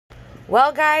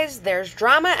Well, guys, there's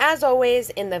drama as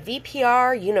always in the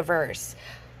VPR universe.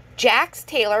 Jax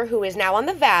Taylor, who is now on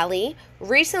the Valley,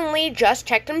 recently just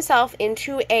checked himself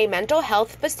into a mental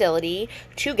health facility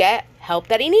to get help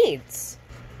that he needs.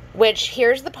 Which,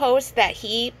 here's the post that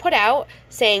he put out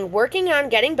saying, "Working on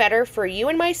getting better for you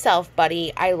and myself,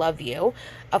 buddy. I love you."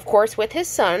 Of course, with his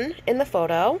son in the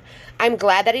photo. I'm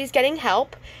glad that he's getting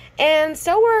help, and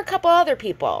so were a couple other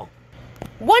people.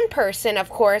 One person, of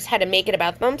course, had to make it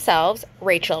about themselves,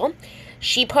 RacheL.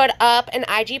 She put up an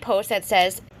IG post that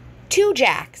says, "To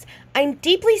Jax, I'm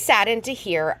deeply saddened to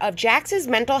hear of Jax's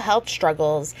mental health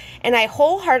struggles, and I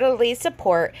wholeheartedly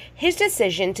support his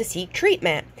decision to seek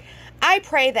treatment. I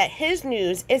pray that his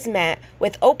news is met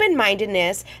with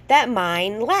open-mindedness that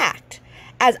mine lacked,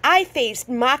 as I faced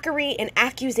mockery and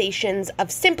accusations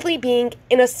of simply being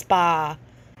in a spa.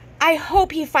 I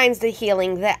hope he finds the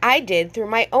healing that I did through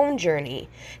my own journey.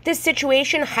 This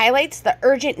situation highlights the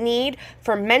urgent need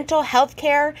for mental health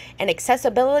care and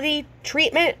accessibility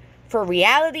treatment for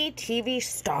reality TV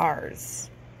stars."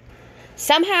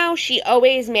 Somehow, she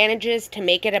always manages to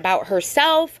make it about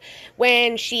herself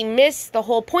when she missed the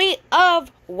whole point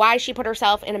of why she put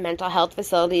herself in a mental health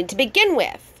facility to begin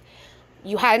with.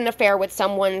 You had an affair with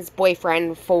someone's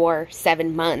boyfriend for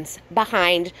 7 months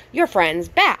behind your friend's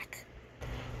back.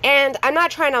 And I'm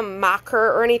not trying to mock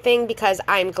her or anything because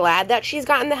I'm glad that she's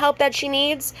gotten the help that she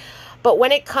needs. But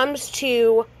when it comes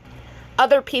to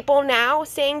other people now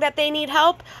saying that they need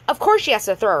help, of course she has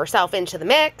to throw herself into the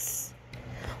mix.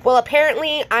 Well,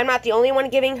 apparently, I'm not the only one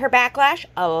giving her backlash.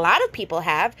 A lot of people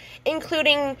have,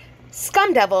 including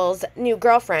Scumdevil's new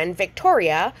girlfriend,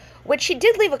 Victoria, which she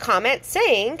did leave a comment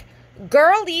saying,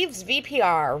 "Girl leaves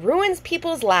VPR, ruins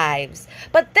people's lives,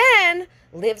 but then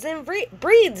lives and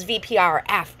breathes VPR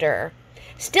after.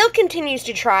 Still continues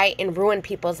to try and ruin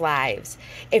people's lives.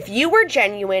 If you were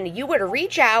genuine, you would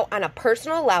reach out on a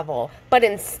personal level, but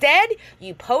instead,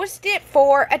 you post it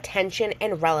for attention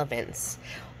and relevance.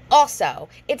 Also,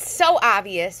 it's so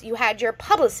obvious you had your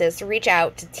publicist reach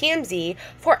out to TMZ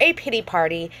for a pity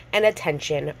party and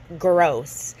attention.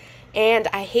 Gross." And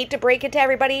I hate to break it to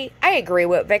everybody, I agree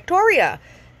with Victoria.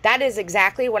 That is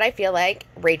exactly what I feel like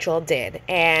RacheL did,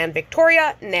 and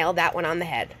Victoria nailed that one on the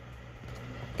head.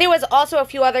 There was also a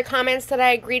few other comments that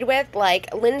I agreed with,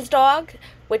 like Lynn's dog,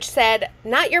 which said,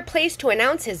 "Not your place to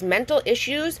announce his mental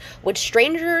issues with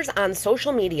strangers on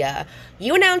social media.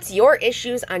 You announce your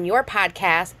issues on your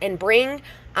podcast and bring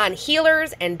on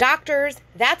healers and doctors.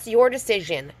 That's your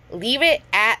decision. Leave it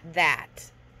at that."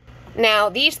 Now,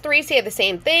 these three say the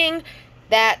same thing,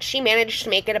 that she managed to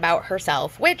make it about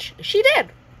herself, which she did.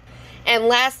 And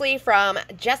lastly, from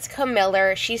Jessica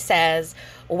Miller, she says,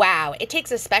 "Wow, it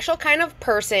takes a special kind of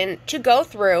person to go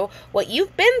through what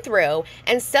you've been through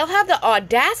and still have the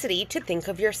audacity to think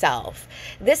of yourself.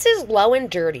 This is low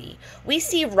and dirty. We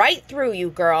see right through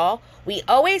you, girl. We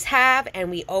always have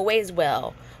and we always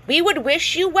will. We would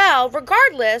wish you well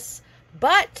regardless,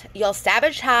 but you'll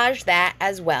sabotage that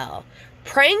as well.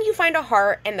 Praying you find a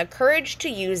heart and the courage to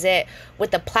use it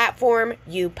with the platform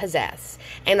you possess."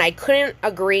 And I couldn't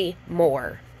agree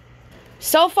more.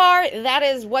 So far, that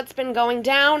is what's been going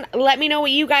down. Let me know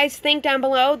what you guys think down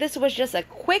below. This was just a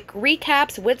quick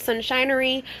recaps with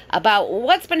Sunshinery about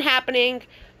what's been happening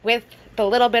with the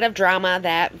little bit of drama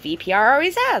that VPR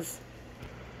always has.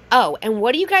 Oh, and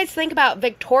what do you guys think about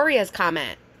Victoria's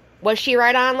comment? Was she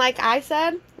right on like I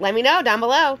said? Let me know down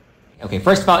below. Okay,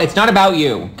 first of all, it's not about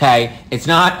you, okay? It's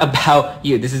not about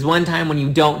you. This is one time when you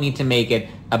don't need to make it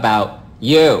about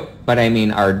you. But I mean,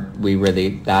 are we really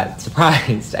that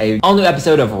surprised? All new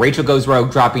episode of RacheL Goes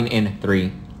Rogue dropping in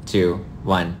 3, 2,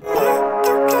 1.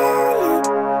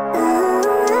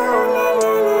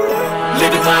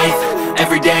 Living life,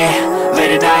 every day,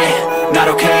 late at night, not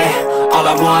okay. All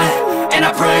I want, and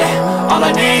I pray, all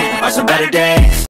I need are some better days.